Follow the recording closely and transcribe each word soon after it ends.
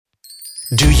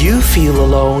Do you feel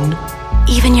alone?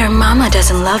 Even your mama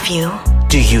doesn't love you.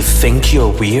 Do you think you're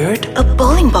weird? A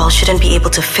bowling ball shouldn't be able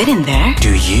to fit in there.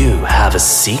 Do you have a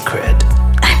secret?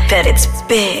 I bet it's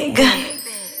big.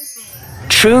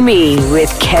 True Me with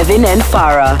Kevin and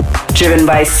Farah. Driven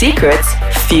by secrets,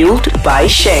 fueled by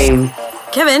shame.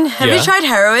 Kevin, have you tried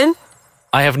heroin?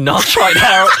 I have not tried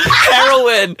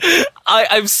heroin.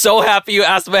 I'm so happy you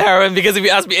asked about heroin because if you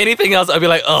asked me anything else, I'd be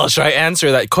like, oh, should I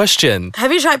answer that question?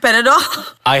 Have you tried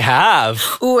Panadol? I have.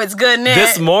 Ooh, it's good, Nick.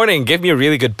 This morning gave me a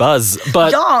really good buzz.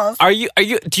 But Yes.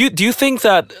 do you think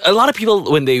that a lot of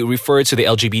people, when they refer to the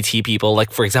LGBT people,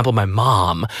 like for example, my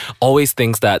mom always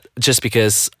thinks that just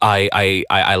because I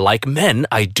like men,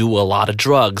 I do a lot of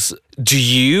drugs. Do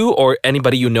you or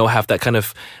anybody you know have that kind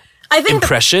of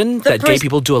impression that gay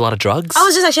people do a lot of drugs? I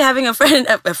was just actually having a friend.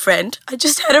 I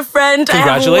just had a friend.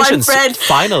 Congratulations. I have one friend.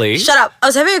 Finally. Shut up. I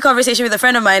was having a conversation with a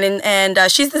friend of mine and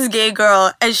she's this gay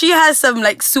girl and she has some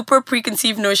like super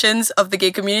preconceived notions of the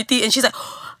gay community and she's like,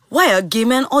 why are gay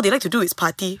men, all they like to do is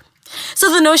party? So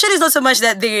the notion is not so much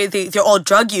that they're all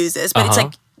drug users, but it's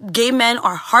like gay men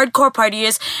are hardcore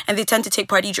partiers and they tend to take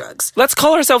party drugs. Let's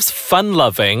call ourselves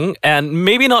fun-loving, and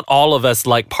maybe not all of us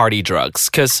like party drugs.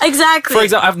 Because, exactly. For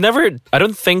example, I've never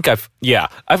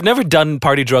done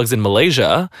party drugs in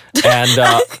Malaysia,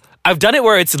 and I've done it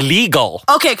where it's legal.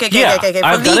 Okay. For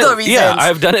legal reasons. Yeah,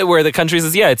 I've done it where the country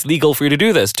says, it's legal for you to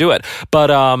do this, do it.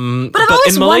 But in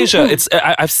Malaysia,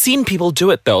 I've seen people do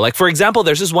it though. Like for example,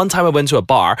 there's this one time I went to a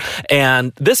bar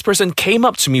and this person came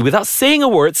up to me without saying a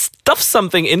word, stuffed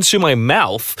something into my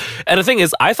mouth. And the thing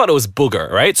is, I thought it was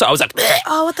booger, right? So I was like, bleh.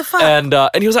 Oh, what the fuck? And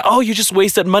he was like, oh, you just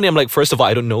wasted money. I'm like, first of all,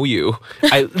 I don't know you.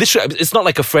 It's not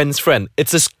like a friend's friend.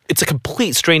 It's a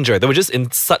complete stranger. They were just in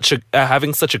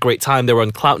having such a great time. They were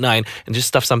on cloud nine and just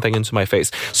stuffed something into my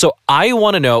face. So I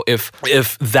want to know if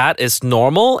that is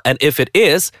normal, and if it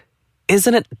is,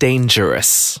 isn't it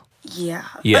dangerous? Yeah.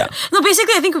 Yeah. No,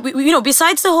 basically, I think,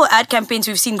 besides the whole ad campaigns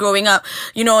we've seen growing up,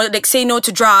 like say no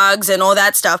to drugs and all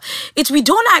that stuff, we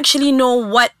don't actually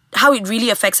know how it really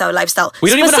affects our lifestyle. We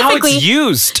don't even know how it's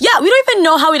used. Yeah, we don't even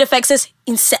know how it affects us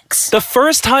in sex. The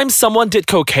first time someone did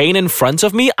cocaine in front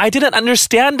of me, I didn't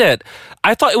understand it.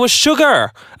 I thought it was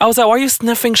sugar. I was like, why are you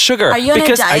sniffing sugar? Are you on a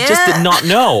because I diet? just did not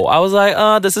know. I was like,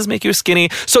 does this make you skinny?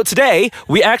 So today,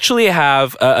 we actually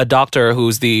have a doctor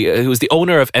who's the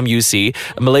owner of MUC,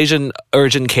 Malaysian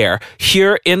Urgent Care,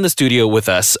 here in the studio with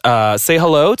us. Say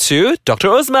hello to Dr.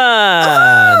 Usman.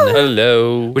 Oh.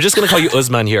 Hello. We're just going to call you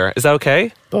Usman here. Is that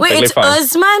okay? Wait, it's fine.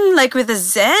 Usman, like with a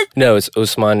Z? No, it's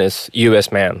Usman, is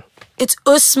US man. It's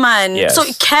Usman. Yes. So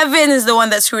Kevin is the one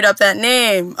that screwed up that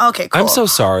name. Okay, cool. I'm so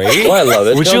sorry. Oh, I love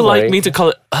it. Would Don't you like worry. me to call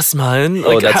it Usman?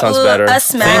 Oh, that sounds better.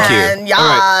 Usman. Thank you. Yes. All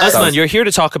right, Usman, you're here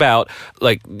to talk about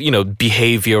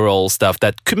behavioral stuff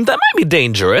that might be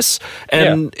dangerous.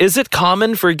 And is it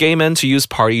common for gay men to use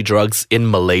party drugs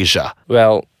in Malaysia?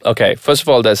 Well, okay. First of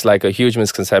all, there's like a huge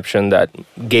misconception that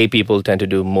gay people tend to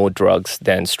do more drugs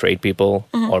than straight people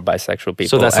or bisexual people.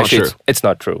 So that's not true. It's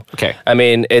not true. Okay. I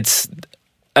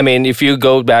mean, if you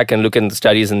go back and look at the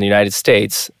studies in the United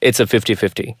States, it's a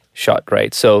 50-50 shot,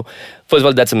 right? So, first of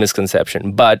all, that's a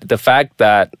misconception. But the fact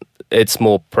that it's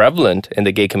more prevalent in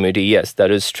the gay community, yes,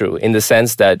 that is true, in the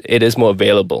sense that it is more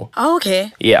available. Oh,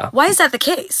 okay. Yeah. Why is that the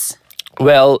case?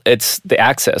 Well, it's the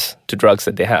access to drugs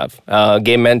that they have.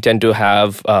 Gay men tend to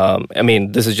have,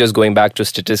 this is just going back to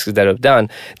statistics that I've done,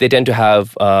 they tend to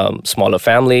have smaller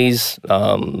families,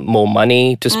 more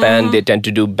money to spend. They tend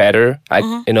to do better at,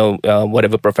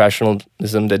 whatever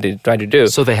professionalism that they try to do.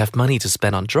 So they have money to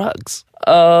spend on drugs.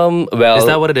 Well, is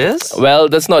that what it is? Well,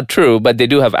 that's not true, but they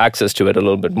do have access to it a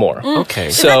little bit more.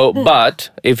 Okay. So, but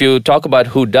if you talk about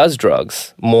who does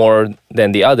drugs more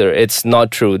than the other, it's not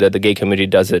true that the gay community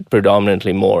does it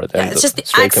predominantly more than It's the just the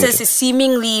straight access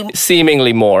community. is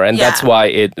Seemingly more, and that's why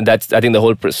I think the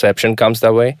whole perception comes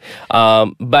that way.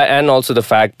 And also the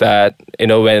fact that,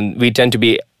 when we tend to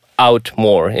be out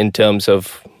more in terms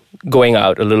of going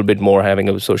out a little bit more, having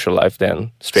a social life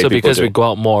than straight people. So because do. we go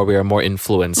out more, we are more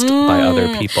influenced by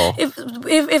other people.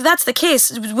 If that's the case,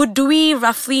 do we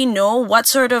roughly know what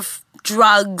sort of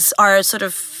drugs are sort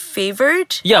of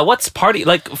favored? Yeah, what's party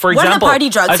like? For What are the example, party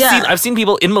drugs? I've seen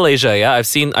people in Malaysia. Yeah, I've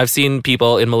seen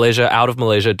people in Malaysia, out of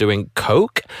Malaysia, doing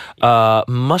coke,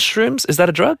 mushrooms. Is that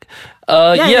a drug?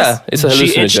 It's a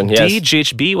hallucinogen. GHD,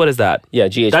 GHB. What is that? Yeah,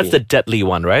 GHB. That's the deadly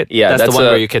one, right? Yeah, that's the one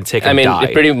where you can take and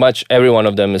die. Pretty much every one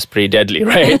of them is pretty deadly,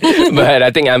 right? But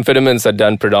I think amphetamines are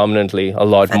done predominantly a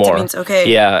lot more. Okay.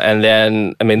 Yeah, and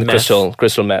then the Meth.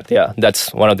 crystal meth. Yeah,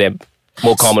 that's one of them.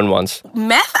 more common ones.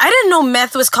 Meth? I didn't know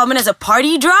meth was common as a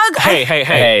party drug.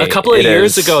 Hey. A couple of it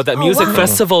years is. ago, that music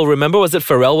festival, remember, was it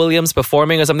Pharrell Williams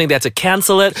performing or something? They had to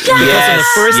cancel it because on the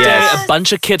first day, a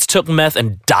bunch of kids took meth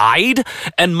and died.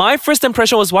 And my first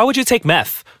impression was, why would you take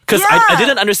meth? Because I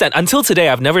didn't understand. Until today,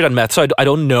 I've never done meth, so I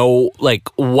don't know like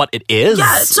what it is.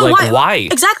 Yeah, so like, why?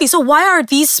 Exactly. So why are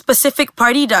these specific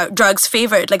party drugs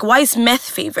favored? Like, why is meth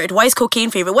favored? Why is cocaine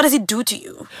favored? What does it do to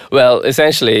you? Well,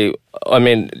 essentially, I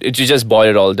mean, you just boil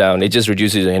it all down. It just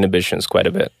reduces your inhibitions quite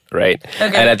a bit, right?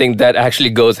 Okay. And I think that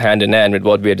actually goes hand in hand with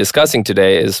what we are discussing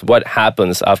today is what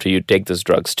happens after you take these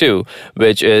drugs too,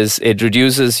 which is it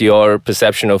reduces your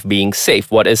perception of being safe,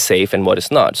 what is safe and what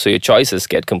is not. So your choices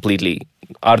get completely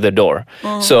out of the door.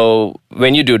 So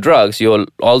when you do drugs, you're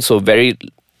also very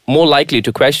more likely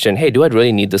to question, hey, do I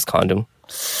really need this condom?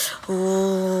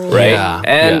 Right? Yeah,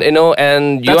 And, yeah. you know,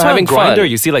 and you're That's why having on Grindr fun.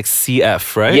 you see like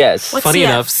CF, right? Yes. What's Funny CF?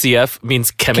 enough, CF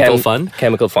means chemical fun.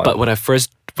 Chemical fun. But when I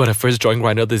first joined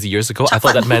Grindr this years ago, I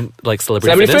thought that meant like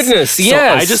celebrity Celebrity fitness. fitness, So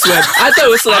yes. I just went. I thought it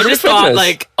was I celebrity just thought fitness.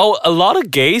 like, oh, a lot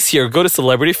of gays here go to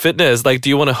celebrity fitness. Like, do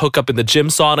you want to hook up in the gym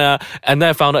sauna? And then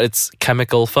I found out it's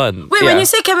chemical fun. Wait, Yeah. when you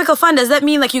say chemical fun, does that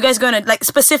mean like you guys go on a like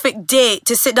specific date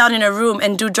to sit down in a room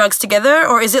and do drugs together,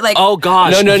 or is it like? Oh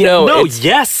gosh. No, No, it's-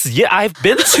 yes. Yeah, I've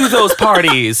been to those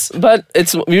parties. But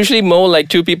it's usually more like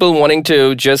two people wanting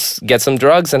to just get some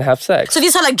drugs and have sex. So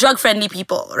these are like drug friendly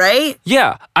people, right?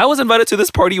 Yeah, I was invited to this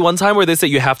party one time where they said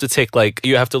you have to take I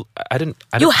didn't.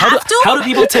 You how have do, to? How do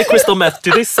people take crystal meth?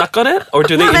 Do they suck on it or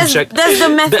do they There's inject? the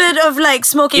method of like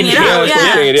smoking it out. Inhale.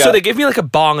 Yeah. Yeah. So they give me like a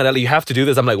bong and they're like, you have to do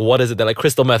this. I'm like, what is it? They're like,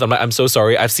 crystal meth. I'm like, I'm so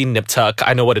sorry. I've seen Nip Tuck.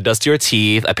 I know what it does to your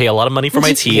teeth. I pay a lot of money for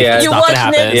my teeth. Yeah. It's You not watch gonna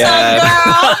happen. Nip Tuck, Yeah.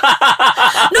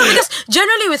 girl. No, because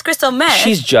generally with crystal meth.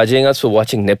 She's judging us for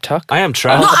watching Nip Tuck. I am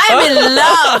trapped. No, I'm in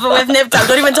love with Nip Tuck.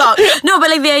 Don't even talk. No, but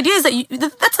like the idea is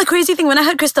that that's the crazy thing when I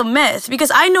heard crystal meth,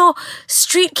 because I know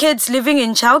street kids living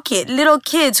in Chowkit, little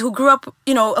kids who grew up,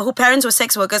 you know, who parents were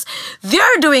sex workers,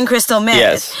 they're doing crystal meth.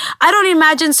 Yes. I don't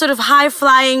imagine sort of high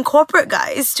flying corporate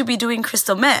guys to be doing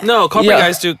crystal meth. No, corporate Yeah.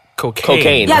 guys do cocaine.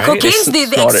 Cocaine. Yeah, right? cocaine's the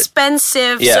Snort it.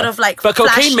 expensive Yeah. sort of like. But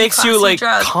cocaine flashy, makes you classy like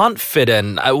drug.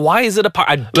 confident. Why is it a part?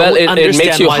 I don't Well, it understand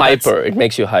makes you why that's- hyper. It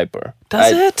makes you hyper.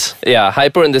 Does it? Yeah,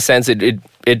 hyper in the sense it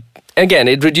again,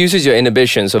 it reduces your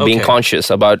inhibitions of being Okay. conscious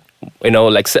about, you know,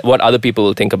 like what other people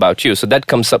will think about you. So that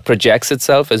comes up, projects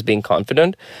itself as being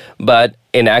confident. But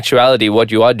in actuality,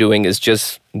 what you are doing is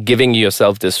just giving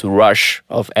yourself this rush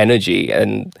of energy,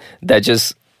 and that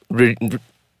just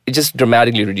it just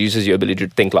dramatically reduces your ability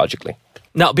to think logically.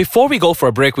 Now, before we go for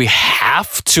a break, we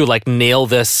have to like nail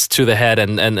this to the head,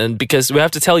 and because we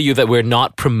have to tell you that we're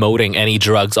not promoting any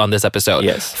drugs on this episode.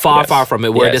 Yes. Far from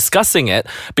it. We're Yes. discussing it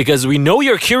because we know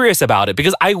you're curious about it.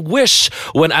 Because I wish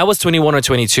when I was 21 or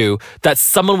 22 that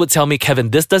someone would tell me, Kevin,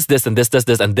 this does this, and this does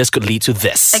this, and this could lead to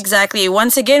this. Exactly.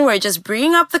 Once again, we're just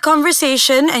bringing up the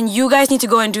conversation, and you guys need to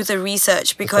go and do the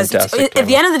research because Fantastic, at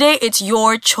the end of the day, it's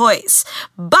your choice.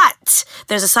 But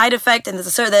there's a side effect, and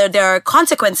there are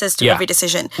consequences to every decision.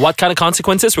 What kind of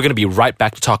consequences? We're going to be right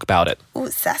back to talk about it.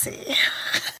 Ooh, sassy.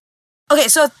 Okay,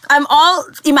 so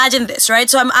imagine this, right?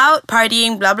 So I'm out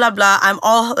partying, blah, blah, blah. I'm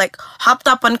all like hopped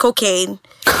up on cocaine,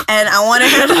 and I want to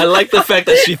I like the fact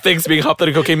that she thinks being hopped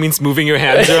on cocaine means moving your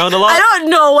hands around a lot. I don't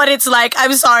know what it's like.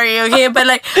 I'm sorry, okay? But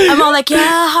like, I'm all like,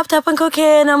 yeah, hopped up on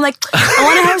cocaine. I'm like, I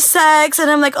want to have sex. And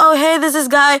I'm like, oh, hey, this is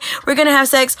guy. We're going to have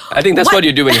sex. I think that's what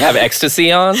you do when you have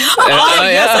ecstasy on.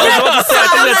 I think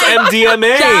that's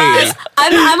MDMA. Guys,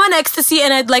 I'm on ecstasy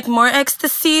and I'd like more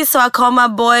ecstasy. So I call my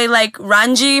boy like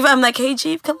Ranjiv. I'm like, hey,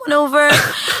 Jeev, come on over.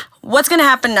 What's going to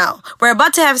happen now? We're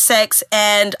about to have sex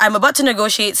and I'm about to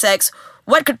negotiate sex.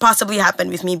 What could possibly happen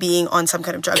with me being on some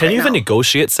kind of drug Can right you even now?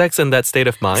 negotiate sex in that state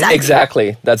of mind?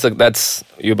 Exactly. That's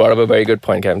you brought up a very good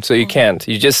point, Kevin. So you can't.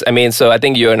 You just so I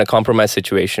think you're in a compromised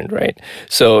situation, right?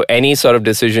 So any sort of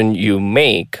decision you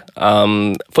make,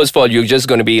 first of all, you're just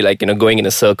going to be like, going in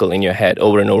a circle in your head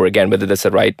over and over again, whether that's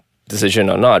the right decision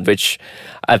or not, which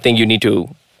I think you need to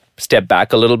step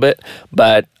back a little bit.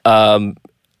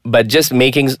 But just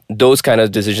making those kind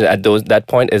of decisions at that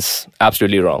point is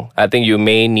absolutely wrong. I think you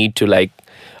may need to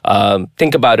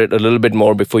think about it a little bit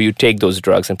more before you take those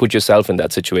drugs and put yourself in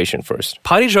that situation first.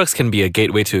 Party drugs can be a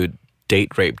gateway to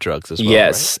date rape drugs as well.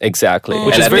 Yes, exactly.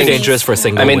 Which And is I very think- dangerous for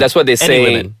single I mean, that's what they any say.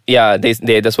 women. Yeah, they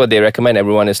that's what they recommend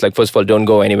everyone is like, first of all, don't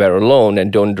go anywhere alone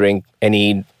and don't drink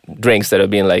any drinks that are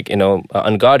being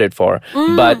unguarded for.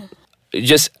 But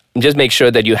just make sure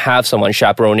that you have someone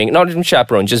chaperoning, not even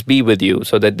chaperone, just be with you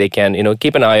so that they can,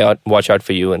 keep an eye out, watch out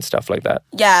for you and stuff like that.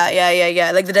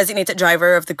 Yeah. Like the designated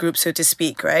driver of the group, so to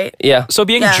speak, right? Yeah. So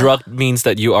being Yeah. drugged means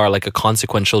that you are like a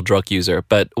consequential drug user.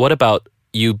 But what about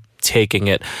you taking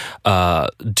it,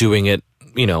 doing it,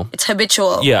 It's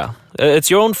habitual. yeah.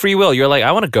 It's your own free will. You're like,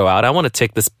 I want to go out. I want to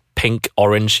take this pink,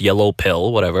 orange, yellow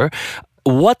pill, whatever.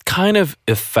 What kind of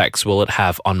effects will it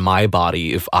have on my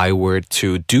body if I were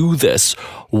to do this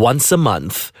once a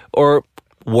month or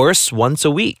worse, once a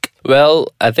week? Well,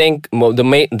 I think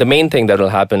the main thing that will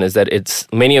happen is that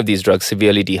many of these drugs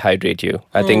severely dehydrate you.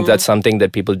 I think that's something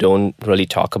that people don't really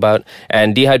talk about.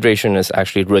 And dehydration is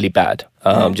actually really bad.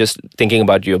 Just thinking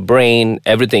about your brain,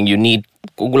 everything, you need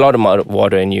a lot amount of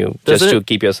water in you just to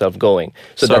keep yourself going.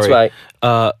 So that's why...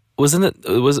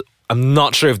 I'm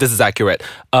not sure if this is accurate.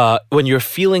 When you're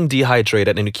feeling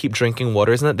dehydrated and you keep drinking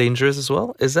water, isn't that dangerous as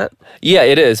well? Is that? Yeah,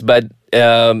 it is. But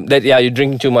you're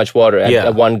drinking too much water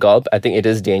at one gulp. I think it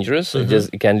is dangerous.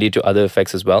 It can lead to other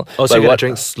effects as well. Oh, so you gotta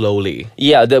drink slowly.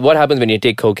 Yeah, what happens when you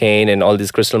take cocaine and all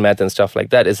this crystal meth and stuff like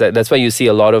that is that's why you see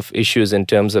a lot of issues in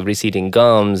terms of receding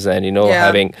gums and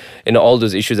having all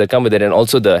those issues that come with it, and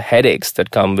also the headaches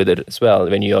that come with it as well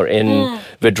when you're in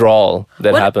withdrawal.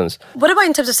 That happens. What about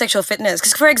in terms of sexual fitness?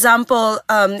 Because for example,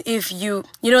 if you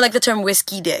like the term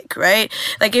whiskey dick, right?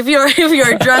 Like if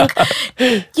you're drunk,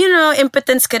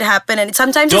 impotence could happen. And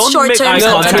sometimes it's short term. Don't make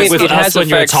eye contact with us when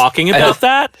you're talking about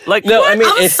that. Like, no, what? I mean,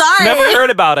 I'm sorry. Never heard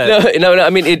about it. No.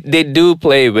 I mean, they do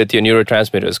play with your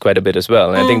neurotransmitters quite a bit as well.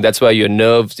 And I think that's why your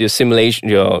nerves, your simulation,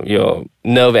 your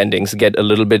nerve endings get a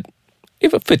little bit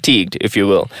fatigued, if you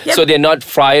will. Yep. So they're not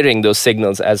firing those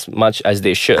signals as much as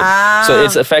they should. So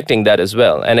it's affecting that as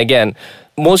well. And again,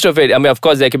 most of it, I mean, of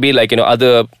course, there could be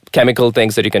other chemical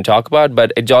things that you can talk about,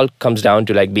 but it all comes down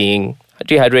to being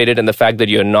dehydrated and the fact that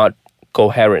you're not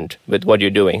coherent with what you're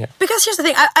doing. Because here's the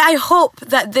thing, I hope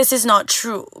that this is not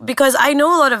true, because I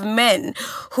know a lot of men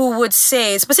who would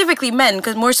say, specifically men,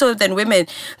 because more so than women,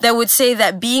 that would say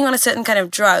that being on a certain kind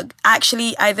of drug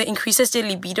actually either increases their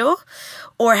libido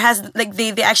or has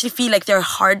they actually feel like they're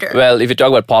harder. Well, if you talk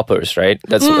about poppers, right,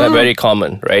 that's very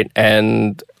common, right?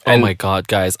 And oh my God,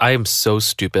 guys, I am so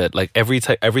stupid. Like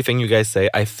everything you guys say,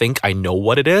 I think I know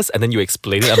what it is, and then you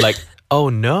explain it. I'm like, oh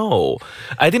no,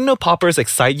 I didn't know poppers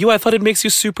excite you. I thought it makes you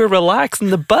super relaxed in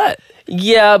the butt.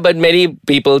 Yeah, but many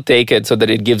people take it so that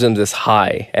it gives them this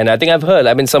high. And I think I've heard,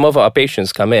 some of our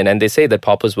patients come in and they say that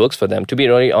poppers works for them. To be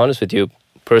really honest with you,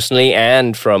 personally,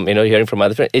 and from, hearing from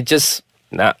other friends, it just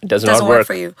does not work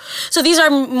for you. So these are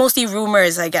mostly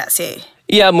rumors, I guess, hey?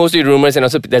 Yeah, mostly rumors, and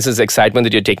also there's this excitement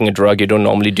that you're taking a drug. You don't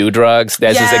normally do drugs.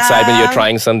 There's this excitement you're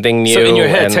trying something new. So in your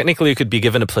head, technically you could be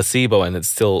given a placebo and it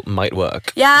still might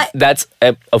work. Yeah. That's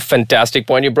a fantastic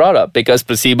point you brought up, because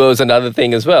placebo is another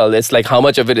thing as well. It's like how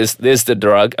much of it is the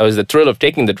drug, or is the thrill of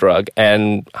taking the drug,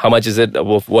 and how much is it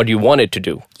of what you want it to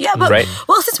do. Yeah, but, right?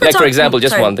 Well, since we're for example,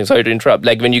 just one thing, sorry to interrupt.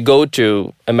 Like when you go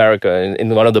to America,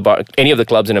 in one of the any of the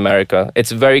clubs in America,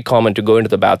 it's very common to go into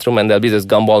the bathroom and there'll be this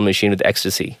gumball machine with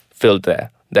ecstasy filled there.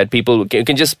 That you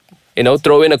can just,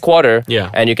 throw in a quarter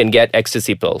and you can get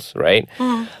ecstasy pills, right?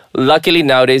 Luckily,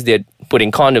 nowadays, they're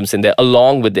putting condoms in there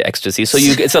along with the ecstasy. So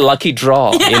it's a lucky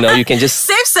draw, you can just...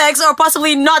 Safe sex or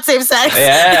possibly not safe sex.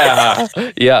 Yeah.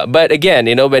 Yeah. But again,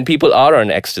 when people are on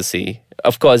ecstasy,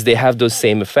 of course, they have those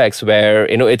same effects where,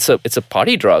 it's a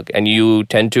party drug, and you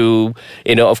tend to,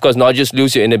 of course, not just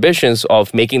lose your inhibitions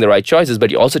of making the right choices,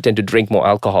 but you also tend to drink more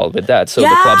alcohol with that. So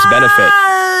the clubs benefit.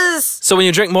 So when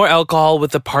you drink more alcohol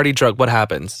with the party drug, what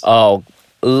happens? Oh,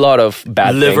 a lot of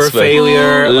bad liver things.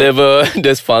 Failure. Liver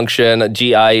dysfunction,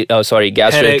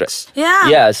 gastric. Headaches. Yeah.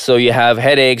 Yeah, so you have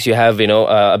headaches, you have,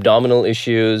 abdominal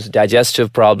issues,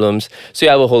 digestive problems. So you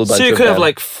have a whole bunch of So you could have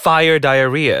them. fire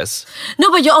diarrheas.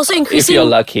 No, but you're also increasing... If you're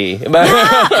lucky.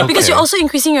 Because you're also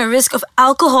increasing your risk of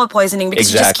alcohol poisoning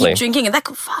because you just Exactly. keep drinking, and that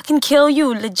could fucking kill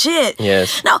you, legit.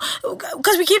 Yes. Now,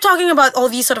 because we keep talking about all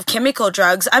these sort of chemical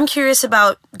drugs, I'm curious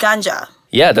about ganja.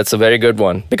 Yeah, that's a very good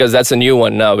one, because that's a new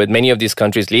one now. With many of these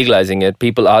countries legalizing it,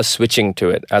 people are switching to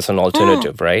it as an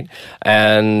alternative, right?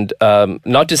 And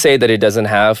not to say that it doesn't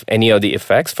have any of the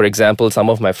effects. For example, some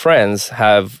of my friends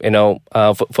have,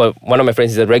 for one of my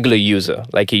friends, he's a regular user.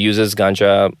 Like he uses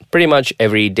ganja pretty much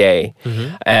every day.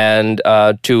 And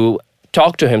to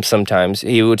talk to him sometimes,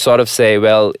 he would sort of say,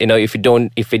 well, if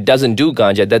it doesn't do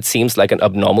ganja, that seems like an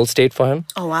abnormal state for him.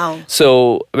 Oh, wow.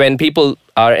 So when people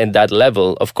are in that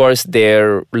level, of course,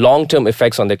 their long-term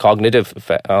effects on their cognitive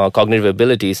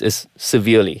abilities is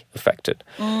severely affected.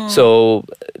 So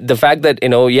the fact that,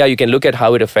 you can look at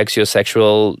how it affects your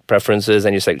sexual preferences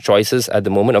and your sex choices at the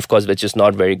moment, of course, which is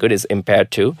not very good, is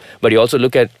impaired too. But you also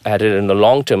look at it in the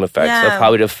long-term effects of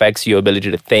how it affects your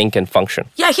ability to think and function.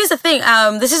 Yeah, here's the thing.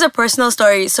 This is a personal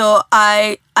story. So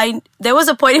there was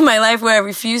a point in my life where I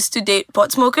refused to date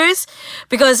pot smokers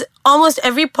because almost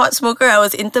every pot smoker I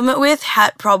was intimate with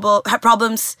had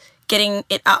problems getting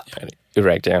it up.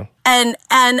 Erect, yeah. And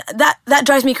that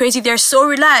drives me crazy. They're so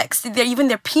relaxed. Even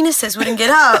their penises wouldn't get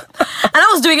out. And I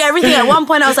was doing everything. At one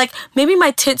point, I was like, maybe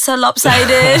my tits are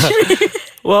lopsided.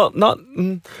 Well, not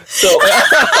so.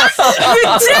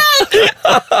 You did.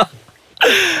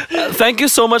 Thank you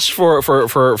so much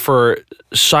for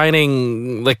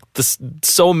shining like this,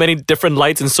 so many different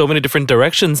lights in so many different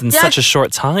directions in such a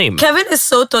short time. Kevin is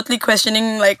so totally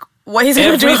questioning like what he's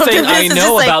going to do after this. Everything I It's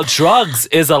know just about drugs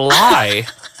is a lie.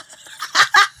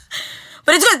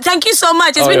 But it's good. Thank you so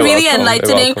much. It's been you're really welcome.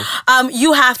 enlightening.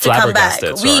 You have to come back.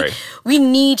 Flabbergasted, sorry. We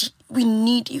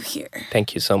need you here.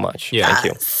 Thank you so much. Yeah. Thank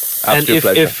you. And Absolute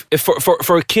pleasure. if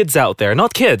for kids out there,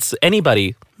 not kids,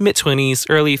 anybody, mid-20s,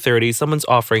 early 30s, someone's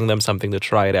offering them something to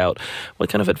try it out, what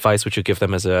kind of advice would you give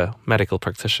them as a medical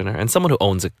practitioner and someone who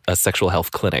owns a sexual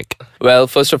health clinic? Well,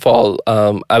 first of all,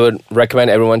 I would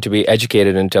recommend everyone to be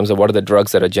educated in terms of what are the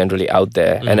drugs that are generally out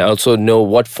there, and also know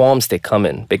what forms they come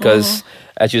in. Because,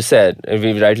 as you said,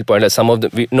 we rightly pointed out, some of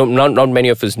the not many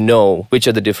of us know which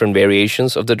are the different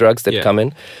variations of the drugs that come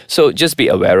in. So just be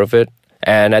aware of it.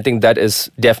 And I think that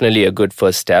is definitely a good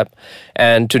first step.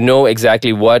 And to know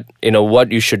exactly what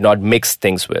you should not mix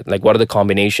things with, like what are the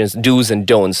combinations, do's and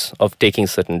don'ts of taking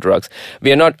certain drugs.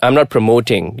 I'm not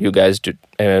promoting you guys to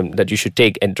that you should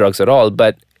take drugs at all,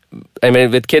 but I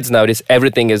mean, with kids nowadays,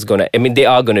 everything is they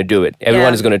are gonna do it.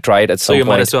 Everyone is gonna try it at some point. So you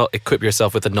might as well equip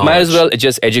yourself with the knowledge. Might as well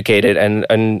just educate it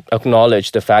and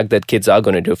acknowledge the fact that kids are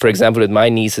gonna do it. For example, with my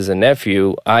nieces and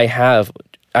nephew,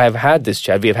 I've had this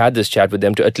chat. We've had this chat with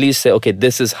them to at least say, okay,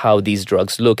 this is how these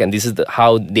drugs look, and this is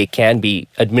how they can be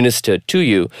administered to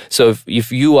you. So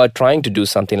if you are trying to do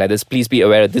something like this, please be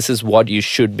aware that this is what you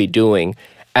should be doing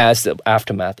as the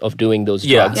aftermath of doing those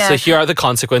drugs. So here are the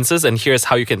consequences, and here's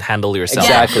how you can handle yourself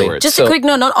Exactly. afterwards. Just a quick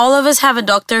note, not all of us have a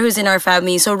doctor who's in our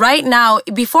family. So right now,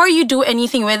 before you do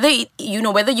anything, whether you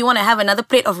want to have another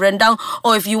plate of rendang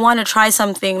or if you want to try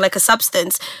something like a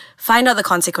substance, find out the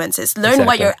consequences. Learn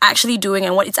what you're actually doing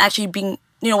and what it's actually being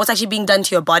what's actually being done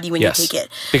to your body when you take it.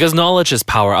 Because knowledge is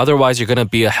power. Otherwise, you're going to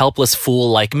be a helpless fool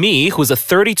like me, who's a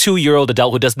 32-year-old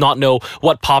adult who does not know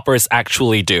what poppers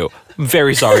actually do. I'm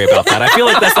very sorry about that. I feel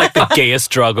like that's like the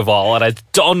gayest drug of all, and I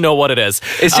don't know what it is.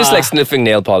 It's just like sniffing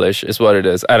nail polish is what it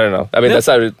is. I don't know. I mean, that's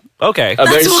how it... Okay.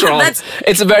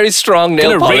 It's a very strong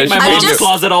nail polish. I'm going to rate my mom's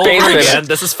closet all over again.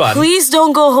 This is fun. Please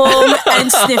don't go home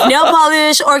and sniff nail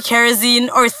polish or kerosene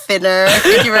or thinner.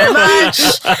 Thank you very much.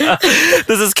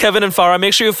 This is Kevin and Farah.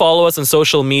 Make sure you follow us on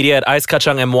social media at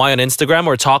IceKachangMY on Instagram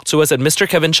or talk to us at Mr.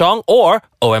 Kevin Chong or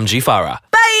OMG Farah.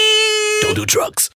 Bye! Don't do drugs.